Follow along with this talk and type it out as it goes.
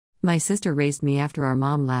My sister raised me after our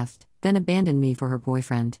mom left, then abandoned me for her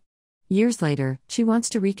boyfriend. Years later, she wants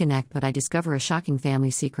to reconnect, but I discover a shocking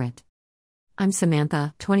family secret. I'm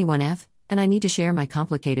Samantha, 21F, and I need to share my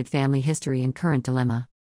complicated family history and current dilemma.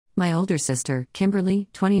 My older sister, Kimberly,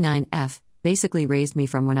 29F, basically raised me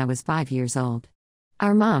from when I was 5 years old.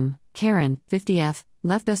 Our mom, Karen, 50F,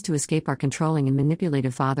 left us to escape our controlling and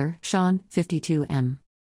manipulative father, Sean, 52M.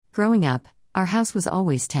 Growing up, our house was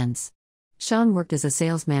always tense. Sean worked as a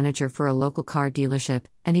sales manager for a local car dealership,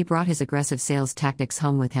 and he brought his aggressive sales tactics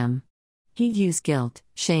home with him. He'd use guilt,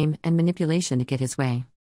 shame, and manipulation to get his way.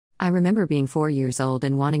 I remember being 4 years old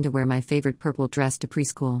and wanting to wear my favorite purple dress to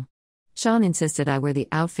preschool. Sean insisted I wear the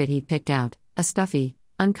outfit he'd picked out, a stuffy,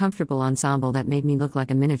 uncomfortable ensemble that made me look like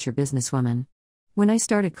a miniature businesswoman. When I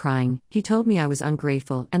started crying, he told me I was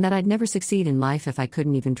ungrateful and that I'd never succeed in life if I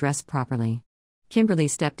couldn't even dress properly. Kimberly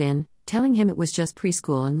stepped in, telling him it was just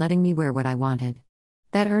preschool and letting me wear what I wanted.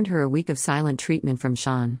 That earned her a week of silent treatment from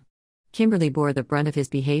Sean. Kimberly bore the brunt of his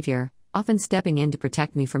behavior, often stepping in to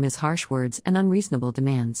protect me from his harsh words and unreasonable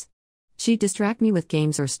demands. She'd distract me with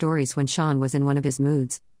games or stories when Sean was in one of his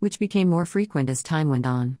moods, which became more frequent as time went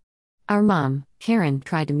on. Our mom, Karen,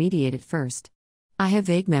 tried to mediate at first. I have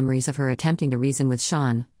vague memories of her attempting to reason with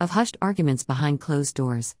Sean, of hushed arguments behind closed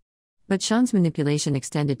doors. But Sean's manipulation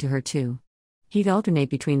extended to her too. He'd alternate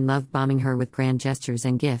between love-bombing her with grand gestures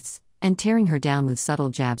and gifts, and tearing her down with subtle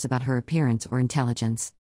jabs about her appearance or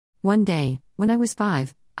intelligence. One day, when I was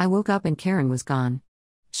 5, I woke up and Karen was gone.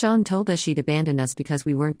 Sean told us she'd abandoned us because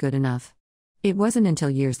we weren't good enough. It wasn't until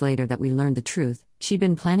years later that we learned the truth. She'd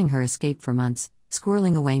been planning her escape for months,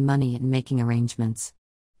 squirreling away money and making arrangements.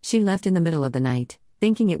 She left in the middle of the night,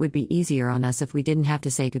 thinking it would be easier on us if we didn't have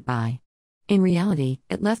to say goodbye. In reality,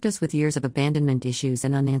 it left us with years of abandonment issues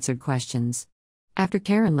and unanswered questions. After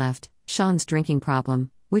Karen left, Sean's drinking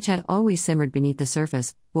problem, which had always simmered beneath the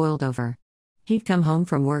surface, boiled over. He'd come home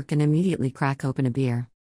from work and immediately crack open a beer.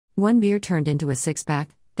 One beer turned into a six-pack,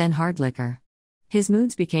 then hard liquor. His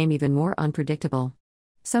moods became even more unpredictable.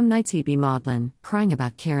 Some nights he'd be maudlin, crying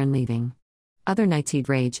about Karen leaving. Other nights he'd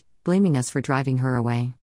rage, blaming us for driving her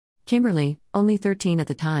away. Kimberly, only 13 at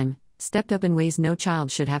the time, stepped up in ways no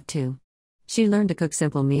child should have to. She learned to cook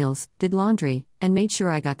simple meals, did laundry, and made sure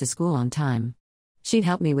I got to school on time. She'd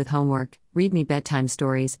help me with homework, read me bedtime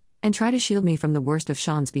stories, and try to shield me from the worst of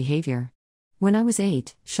Sean's behavior. When I was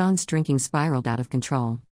 8, Sean's drinking spiraled out of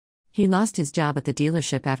control. He lost his job at the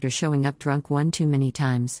dealership after showing up drunk one too many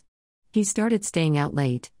times. He started staying out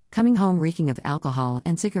late, coming home reeking of alcohol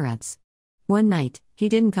and cigarettes. One night, he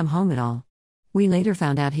didn't come home at all. We later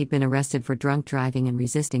found out he'd been arrested for drunk driving and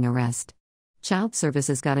resisting arrest. Child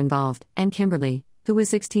services got involved, and Kimberly, who was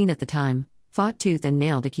 16 at the time, fought tooth and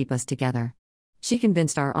nail to keep us together. She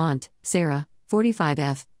convinced our aunt, Sarah,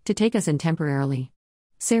 45F, to take us in temporarily.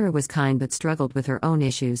 Sarah was kind but struggled with her own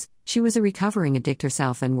issues. She was a recovering addict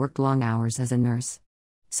herself and worked long hours as a nurse.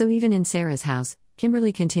 So even in Sarah's house,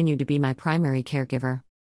 Kimberly continued to be my primary caregiver.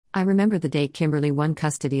 I remember the day Kimberly won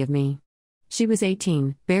custody of me. She was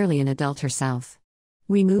 18, barely an adult herself.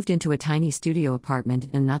 We moved into a tiny studio apartment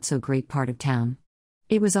in a not-so-great part of town.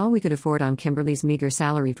 It was all we could afford on Kimberly's meager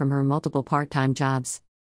salary from her multiple part-time jobs.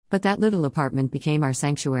 But that little apartment became our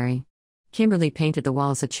sanctuary. Kimberly painted the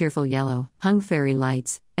walls a cheerful yellow, hung fairy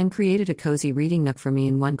lights, and created a cozy reading nook for me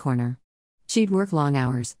in one corner. She'd work long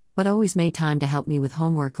hours, but always made time to help me with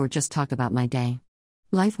homework or just talk about my day.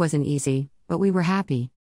 Life wasn't easy, but we were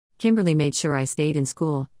happy. Kimberly made sure I stayed in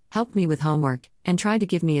school, helped me with homework, and tried to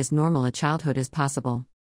give me as normal a childhood as possible.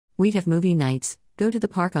 We'd have movie nights, go to the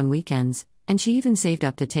park on weekends, and she even saved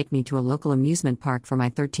up to take me to a local amusement park for my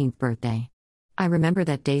 13th birthday. I remember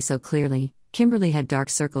that day so clearly. Kimberly had dark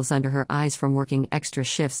circles under her eyes from working extra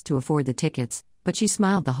shifts to afford the tickets, but she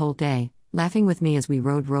smiled the whole day, laughing with me as we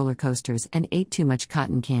rode roller coasters and ate too much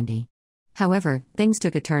cotton candy. However, things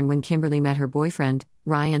took a turn when Kimberly met her boyfriend,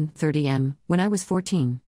 Ryan, 30M, when I was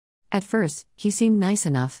 14. At first, he seemed nice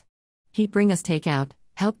enough. He'd bring us takeout,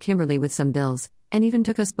 help Kimberly with some bills, and even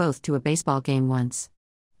took us both to a baseball game once.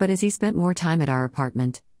 But as he spent more time at our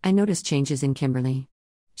apartment, I noticed changes in Kimberly.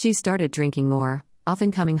 She started drinking more,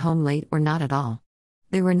 often coming home late or not at all.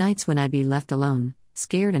 There were nights when I'd be left alone,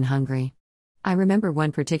 scared and hungry. I remember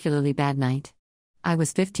one particularly bad night. I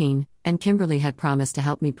was 15, and Kimberly had promised to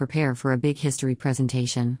help me prepare for a big history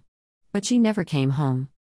presentation. But she never came home.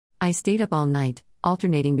 I stayed up all night,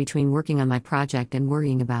 alternating between working on my project and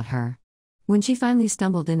worrying about her. When she finally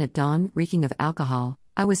stumbled in at dawn, reeking of alcohol,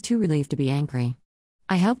 I was too relieved to be angry.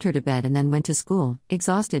 I helped her to bed and then went to school,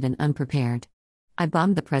 exhausted and unprepared. I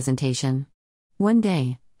bombed the presentation. One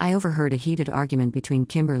day, I overheard a heated argument between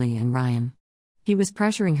Kimberly and Ryan. He was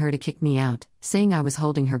pressuring her to kick me out, saying I was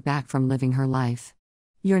holding her back from living her life.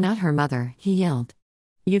 "You're not her mother," he yelled.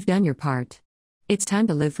 "You've done your part. It's time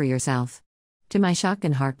to live for yourself." To my shock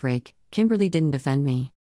and heartbreak, Kimberly didn't defend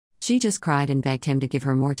me. She just cried and begged him to give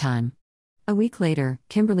her more time. A week later,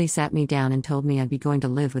 Kimberly sat me down and told me I'd be going to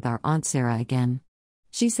live with our Aunt Sarah again.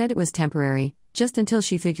 She said it was temporary, just until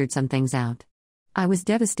she figured some things out. I was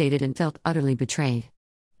devastated and felt utterly betrayed.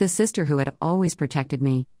 The sister who had always protected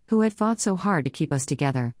me, who had fought so hard to keep us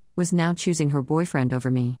together, was now choosing her boyfriend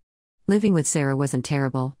over me. Living with Sarah wasn't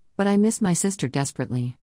terrible, but I missed my sister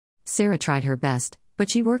desperately. Sarah tried her best, but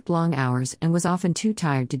she worked long hours and was often too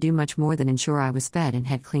tired to do much more than ensure I was fed and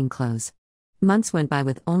had clean clothes. Months went by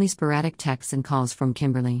with only sporadic texts and calls from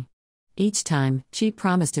Kimberly. Each time, she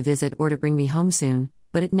promised to visit or to bring me home soon,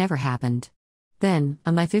 but it never happened. Then,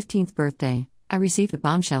 on my 15th birthday, I received a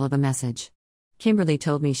bombshell of a message. Kimberly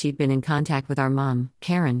told me she'd been in contact with our mom,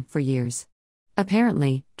 Karen, for years.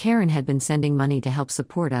 Apparently, Karen had been sending money to help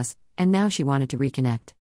support us, and now she wanted to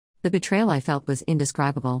reconnect. The betrayal I felt was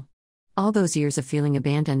indescribable. All those years of feeling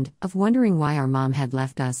abandoned, of wondering why our mom had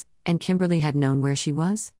left us, and Kimberly had known where she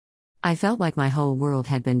was. I felt like my whole world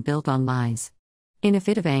had been built on lies. In a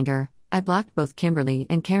fit of anger, I blocked both Kimberly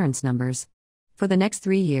and Karen's numbers. For the next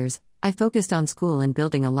 3 years, I focused on school and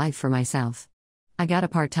building a life for myself. I got a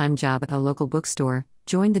part-time job at a local bookstore,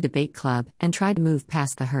 joined the debate club, and tried to move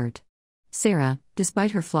past the hurt. Sarah,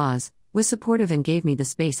 despite her flaws, was supportive and gave me the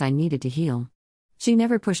space I needed to heal. She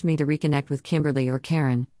never pushed me to reconnect with Kimberly or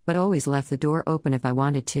Karen, but always left the door open if I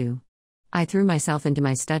wanted to. I threw myself into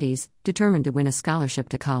my studies, determined to win a scholarship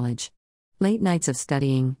to college. Late nights of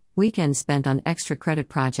studying, weekends spent on extra credit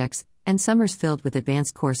projects, and summers filled with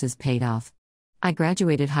advanced courses paid off. I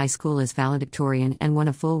graduated high school as valedictorian and won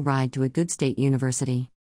a full ride to a good state university.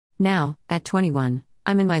 Now, at 21,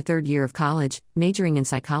 I'm in my 3rd year of college, majoring in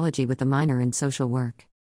psychology with a minor in social work.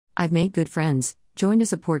 I've made good friends, joined a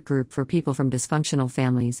support group for people from dysfunctional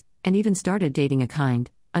families, and even started dating a kind,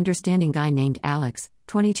 understanding guy named Alex,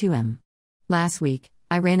 22M. Last week,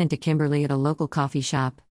 I ran into Kimberly at a local coffee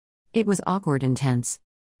shop. It was awkward and tense.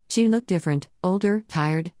 She looked different, older,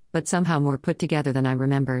 tired, but somehow more put together than I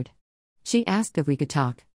remembered. She asked if we could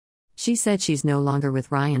talk. She said she's no longer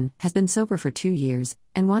with Ryan, has been sober for 2 years,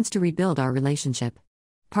 and wants to rebuild our relationship.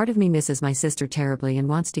 Part of me misses my sister terribly and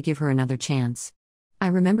wants to give her another chance. I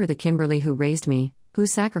remember the Kimberly who raised me, who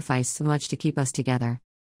sacrificed so much to keep us together.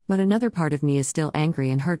 But another part of me is still angry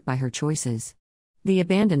and hurt by her choices. The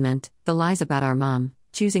abandonment, the lies about our mom,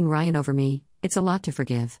 choosing Ryan over me, it's a lot to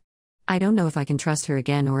forgive. I don't know if I can trust her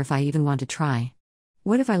again or if I even want to try.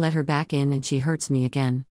 What if I let her back in and she hurts me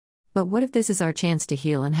again? But what if this is our chance to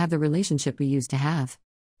heal and have the relationship we used to have?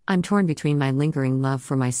 I'm torn between my lingering love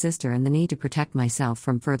for my sister and the need to protect myself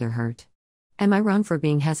from further hurt. Am I wrong for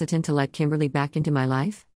being hesitant to let Kimberly back into my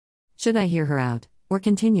life? Should I hear her out, or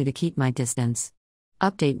continue to keep my distance?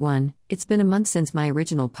 Update 1, it's been a month since my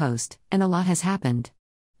original post, and a lot has happened.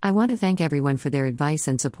 I want to thank everyone for their advice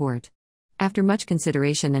and support. After much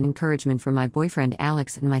consideration and encouragement from my boyfriend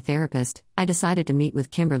Alex and my therapist, I decided to meet with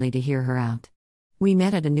Kimberly to hear her out. We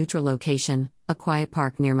met at a neutral location, a quiet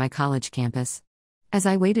park near my college campus. As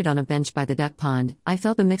I waited on a bench by the duck pond, I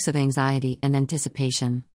felt a mix of anxiety and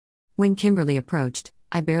anticipation. When Kimberly approached,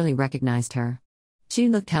 I barely recognized her. She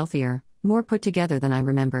looked healthier, more put together than I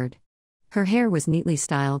remembered. Her hair was neatly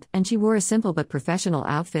styled, and she wore a simple but professional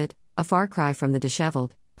outfit, a far cry from the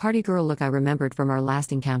disheveled, party girl look I remembered from our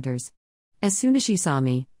last encounters. As soon as she saw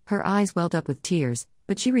me, her eyes welled up with tears,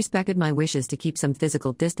 but she respected my wishes to keep some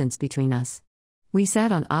physical distance between us. We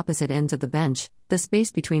sat on opposite ends of the bench, the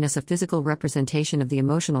space between us a physical representation of the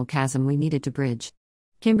emotional chasm we needed to bridge.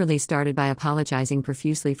 Kimberly started by apologizing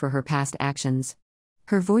profusely for her past actions.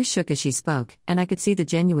 Her voice shook as she spoke, and I could see the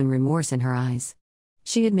genuine remorse in her eyes.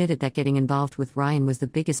 She admitted that getting involved with Ryan was the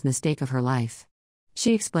biggest mistake of her life.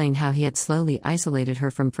 She explained how he had slowly isolated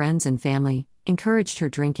her from friends and family, encouraged her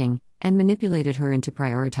drinking, and manipulated her into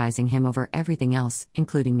prioritizing him over everything else,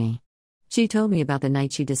 including me. She told me about the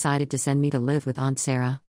night she decided to send me to live with Aunt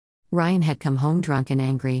Sarah. Ryan had come home drunk and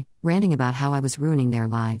angry, ranting about how I was ruining their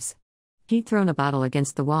lives. He'd thrown a bottle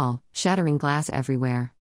against the wall, shattering glass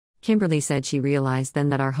everywhere. Kimberly said she realized then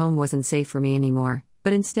that our home wasn't safe for me anymore,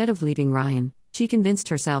 but instead of leaving Ryan, she convinced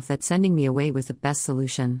herself that sending me away was the best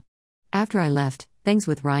solution. After I left, things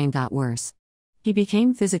with Ryan got worse. He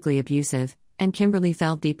became physically abusive, and Kimberly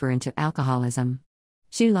fell deeper into alcoholism.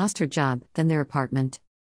 She lost her job, then their apartment.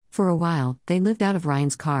 For a while, they lived out of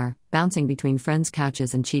Ryan's car, bouncing between friends'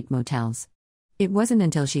 couches and cheap motels. It wasn't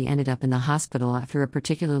until she ended up in the hospital after a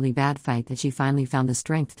particularly bad fight that she finally found the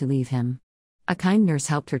strength to leave him. A kind nurse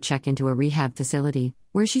helped her check into a rehab facility,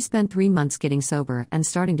 where she spent 3 months getting sober and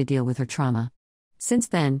starting to deal with her trauma. Since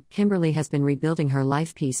then, Kimberly has been rebuilding her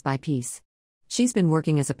life piece by piece. She's been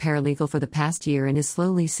working as a paralegal for the past year and is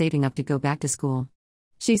slowly saving up to go back to school.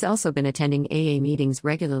 She's also been attending AA meetings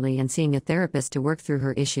regularly and seeing a therapist to work through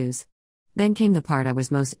her issues. Then came the part I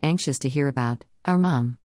was most anxious to hear about: our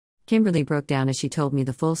mom. Kimberly broke down as she told me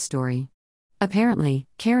the full story. Apparently,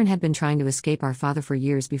 Karen had been trying to escape our father for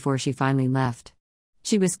years before she finally left.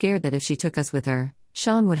 She was scared that if she took us with her,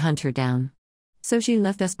 Sean would hunt her down. So she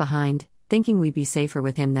left us behind, thinking we'd be safer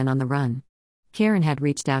with him than on the run. Karen had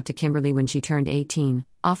reached out to Kimberly when she turned 18,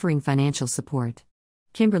 offering financial support.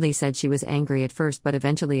 Kimberly said she was angry at first but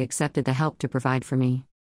eventually accepted the help to provide for me.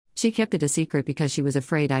 She kept it a secret because she was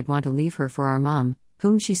afraid I'd want to leave her for our mom,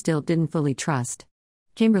 whom she still didn't fully trust.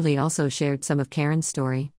 Kimberly also shared some of Karen's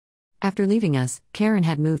story. After leaving us, Karen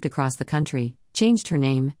had moved across the country, changed her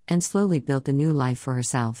name, and slowly built a new life for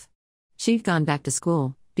herself. She'd gone back to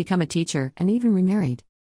school, become a teacher, and even remarried.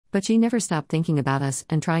 But she never stopped thinking about us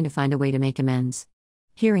and trying to find a way to make amends.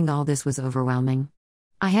 Hearing all this was overwhelming.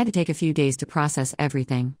 I had to take a few days to process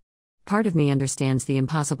everything. Part of me understands the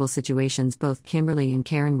impossible situations both Kimberly and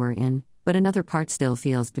Karen were in, but another part still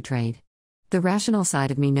feels betrayed. The rational side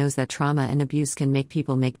of me knows that trauma and abuse can make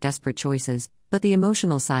people make desperate choices, but the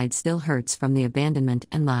emotional side still hurts from the abandonment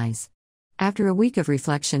and lies. After a week of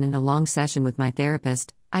reflection and a long session with my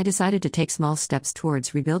therapist, I decided to take small steps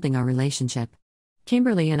towards rebuilding our relationship.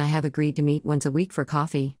 Kimberly and I have agreed to meet once a week for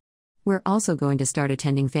coffee. We're also going to start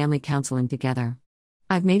attending family counseling together.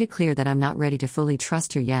 I've made it clear that I'm not ready to fully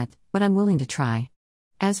trust her yet, but I'm willing to try.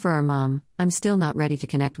 As for our mom, I'm still not ready to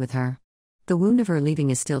connect with her. The wound of her leaving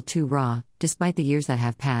is still too raw, despite the years that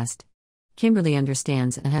have passed. Kimberly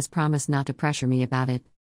understands and has promised not to pressure me about it.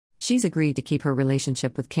 She's agreed to keep her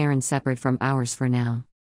relationship with Karen separate from ours for now.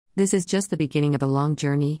 This is just the beginning of a long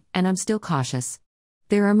journey, and I'm still cautious.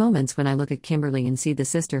 There are moments when I look at Kimberly and see the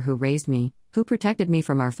sister who raised me, who protected me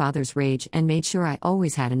from our father's rage and made sure I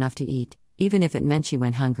always had enough to eat, even if it meant she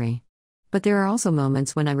went hungry. But there are also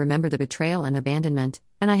moments when I remember the betrayal and abandonment,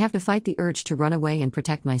 and I have to fight the urge to run away and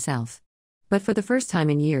protect myself. But for the first time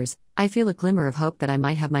in years, I feel a glimmer of hope that I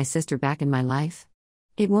might have my sister back in my life.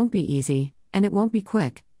 It won't be easy, and it won't be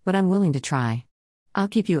quick, but I'm willing to try. I'll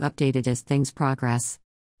keep you updated as things progress.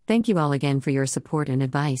 Thank you all again for your support and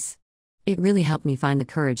advice. It really helped me find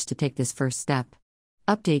the courage to take this first step.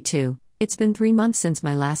 Update 2. It's been 3 months since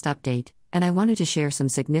my last update, and I wanted to share some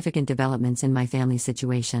significant developments in my family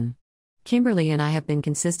situation. Kimberly and I have been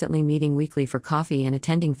consistently meeting weekly for coffee and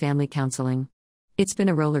attending family counseling. It's been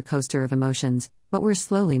a roller coaster of emotions, but we're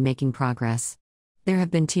slowly making progress. There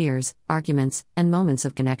have been tears, arguments, and moments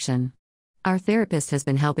of connection. Our therapist has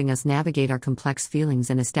been helping us navigate our complex feelings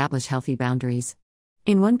and establish healthy boundaries.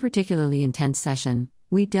 In one particularly intense session,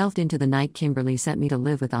 we delved into the night Kimberly sent me to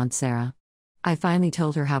live with Aunt Sarah. I finally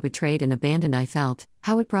told her how betrayed and abandoned I felt,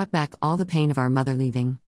 how it brought back all the pain of our mother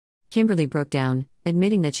leaving. Kimberly broke down,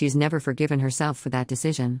 admitting that she's never forgiven herself for that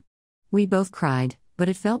decision. We both cried, but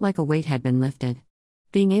it felt like a weight had been lifted.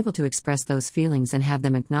 Being able to express those feelings and have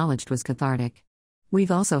them acknowledged was cathartic.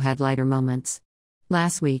 We've also had lighter moments.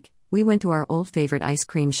 Last week, we went to our old favorite ice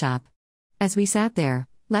cream shop. As we sat there,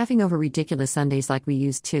 laughing over ridiculous sundaes like we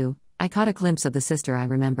used to, I caught a glimpse of the sister I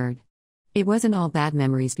remembered. It wasn't all bad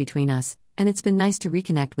memories between us, and it's been nice to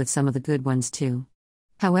reconnect with some of the good ones too.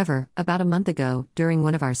 However, about a month ago, during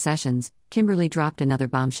one of our sessions, Kimberly dropped another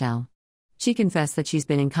bombshell. She confessed that she's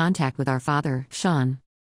been in contact with our father, Sean.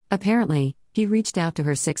 Apparently, he reached out to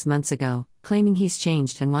her 6 months ago, claiming he's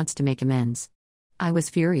changed and wants to make amends. I was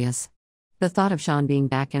furious. The thought of Sean being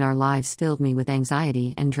back in our lives filled me with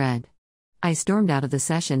anxiety and dread. I stormed out of the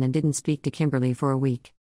session and didn't speak to Kimberly for a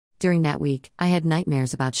week. During that week, I had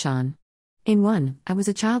nightmares about Sean. In one, I was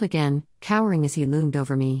a child again, cowering as he loomed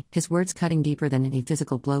over me, his words cutting deeper than any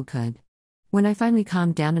physical blow could. When I finally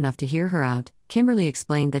calmed down enough to hear her out, Kimberly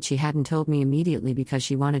explained that she hadn't told me immediately because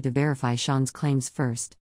she wanted to verify Sean's claims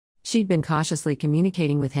first. She'd been cautiously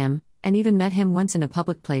communicating with him, and even met him once in a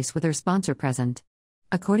public place with her sponsor present.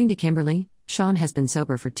 According to Kimberly, Sean has been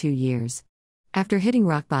sober for 2 years. After hitting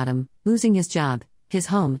rock bottom, losing his job, his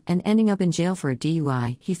home, and ending up in jail for a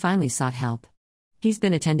DUI, he finally sought help. He's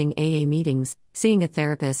been attending AA meetings, seeing a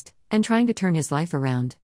therapist, and trying to turn his life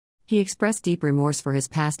around. He expressed deep remorse for his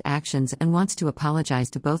past actions and wants to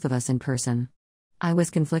apologize to both of us in person. I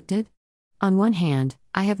was conflicted. On one hand,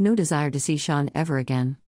 I have no desire to see Sean ever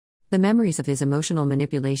again. The memories of his emotional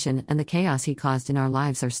manipulation and the chaos he caused in our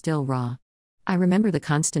lives are still raw. I remember the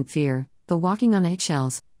constant fear, the walking on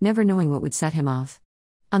eggshells, never knowing what would set him off.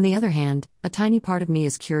 On the other hand, a tiny part of me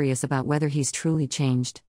is curious about whether he's truly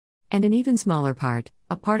changed. And an even smaller part,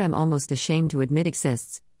 a part I'm almost ashamed to admit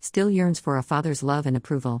exists, still yearns for a father's love and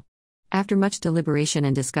approval. After much deliberation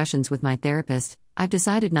and discussions with my therapist, I've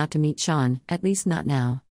decided not to meet Sean, at least not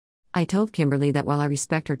now. I told Kimberly that while I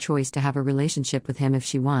respect her choice to have a relationship with him if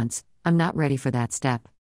she wants, I'm not ready for that step.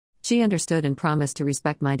 She understood and promised to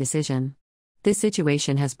respect my decision. This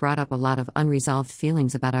situation has brought up a lot of unresolved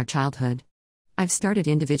feelings about our childhood. I've started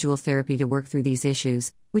individual therapy to work through these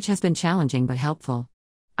issues, which has been challenging but helpful.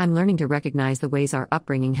 I'm learning to recognize the ways our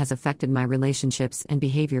upbringing has affected my relationships and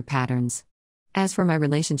behavior patterns. As for my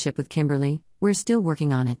relationship with Kimberly, we're still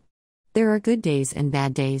working on it. There are good days and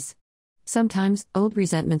bad days. Sometimes, old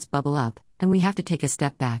resentments bubble up, and we have to take a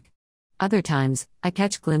step back. Other times, I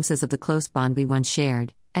catch glimpses of the close bond we once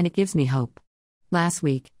shared, and it gives me hope. Last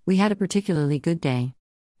week, we had a particularly good day.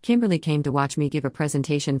 Kimberly came to watch me give a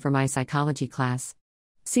presentation for my psychology class.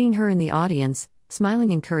 Seeing her in the audience,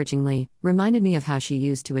 smiling encouragingly, reminded me of how she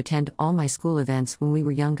used to attend all my school events when we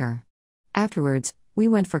were younger. Afterwards, we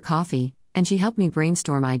went for coffee, and she helped me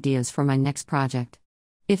brainstorm ideas for my next project.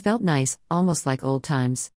 It felt nice, almost like old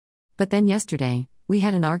times. But then yesterday, we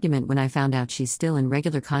had an argument when I found out she's still in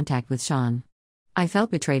regular contact with Sean. I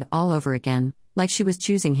felt betrayed all over again, like she was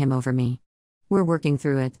choosing him over me. We're working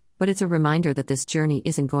through it, but it's a reminder that this journey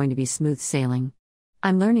isn't going to be smooth sailing.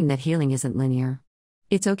 I'm learning that healing isn't linear.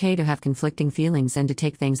 It's okay to have conflicting feelings and to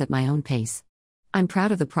take things at my own pace. I'm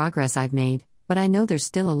proud of the progress I've made, but I know there's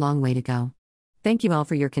still a long way to go. Thank you all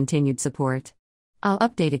for your continued support. I'll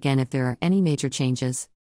update again if there are any major changes.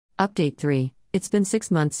 Update 3. It's been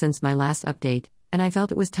 6 months since my last update, and I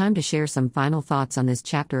felt it was time to share some final thoughts on this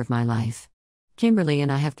chapter of my life. Kimberly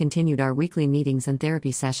and I have continued our weekly meetings and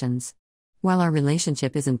therapy sessions. While our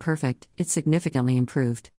relationship isn't perfect, it's significantly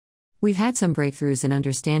improved. We've had some breakthroughs in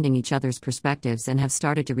understanding each other's perspectives and have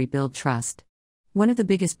started to rebuild trust. One of the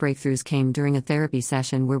biggest breakthroughs came during a therapy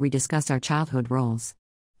session where we discussed our childhood roles.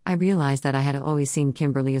 I realized that I had always seen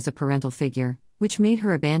Kimberly as a parental figure, which made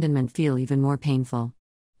her abandonment feel even more painful.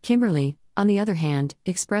 Kimberly, on the other hand,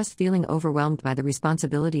 expressed feeling overwhelmed by the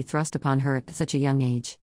responsibility thrust upon her at such a young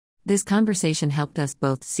age. This conversation helped us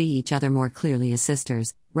both see each other more clearly as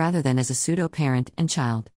sisters, rather than as a pseudo-parent and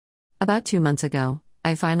child. About 2 months ago,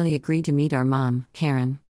 I finally agreed to meet our mom,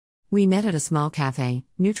 Karen. We met at a small cafe,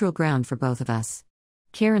 neutral ground for both of us.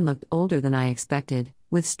 Karen looked older than I expected,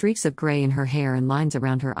 with streaks of gray in her hair and lines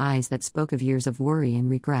around her eyes that spoke of years of worry and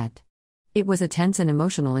regret. It was a tense and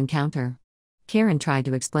emotional encounter. Karen tried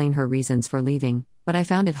to explain her reasons for leaving, but I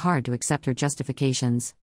found it hard to accept her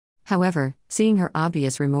justifications. However, seeing her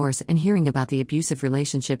obvious remorse and hearing about the abusive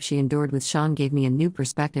relationship she endured with Sean gave me a new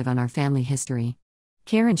perspective on our family history.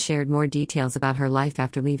 Karen shared more details about her life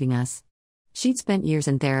after leaving us. She'd spent years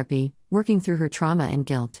in therapy, working through her trauma and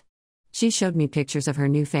guilt. She showed me pictures of her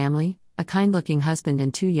new family, a kind-looking husband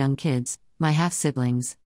and 2 young kids, my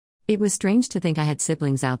half-siblings. It was strange to think I had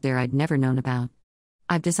siblings out there I'd never known about.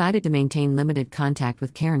 I've decided to maintain limited contact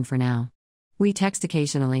with Karen for now. We text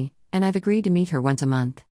occasionally, and I've agreed to meet her once a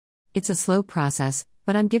month. It's a slow process,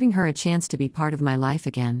 but I'm giving her a chance to be part of my life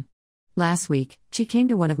again. Last week, she came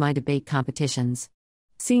to one of my debate competitions.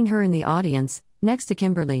 Seeing her in the audience, next to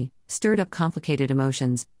Kimberly, stirred up complicated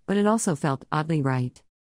emotions, but it also felt oddly right.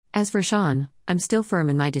 As for Sean, I'm still firm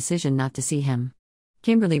in my decision not to see him.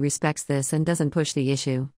 Kimberly respects this and doesn't push the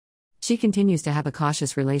issue. She continues to have a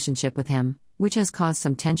cautious relationship with him, which has caused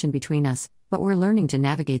some tension between us, but we're learning to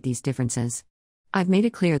navigate these differences. I've made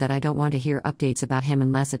it clear that I don't want to hear updates about him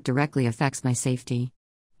unless it directly affects my safety.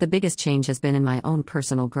 The biggest change has been in my own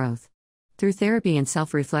personal growth. Through therapy and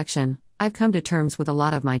self-reflection, I've come to terms with a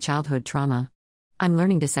lot of my childhood trauma. I'm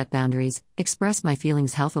learning to set boundaries, express my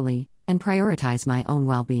feelings healthily, and prioritize my own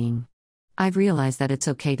well-being. I've realized that it's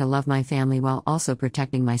okay to love my family while also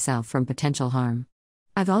protecting myself from potential harm.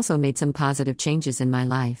 I've also made some positive changes in my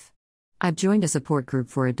life. I've joined a support group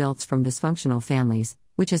for adults from dysfunctional families,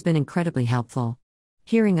 which has been incredibly helpful.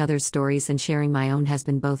 Hearing others' stories and sharing my own has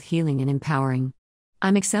been both healing and empowering.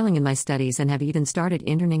 I'm excelling in my studies and have even started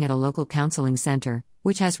interning at a local counseling center,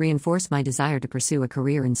 which has reinforced my desire to pursue a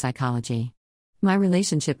career in psychology. My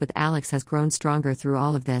relationship with Alex has grown stronger through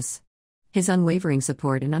all of this. His unwavering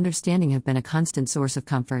support and understanding have been a constant source of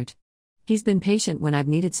comfort. He's been patient when I've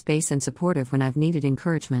needed space and supportive when I've needed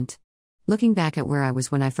encouragement. Looking back at where I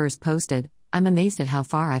was when I first posted, I'm amazed at how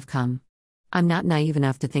far I've come. I'm not naive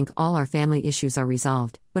enough to think all our family issues are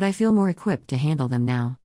resolved, but I feel more equipped to handle them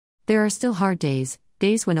now. There are still hard days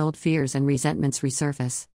when old fears and resentments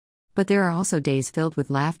resurface. But there are also days filled with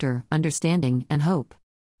laughter, understanding, and hope.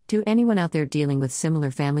 To anyone out there dealing with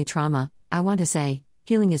similar family trauma, I want to say,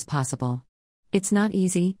 healing is possible. It's not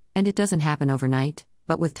easy, and it doesn't happen overnight,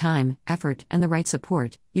 But with time, effort, and the right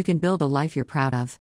support, you can build a life you're proud of.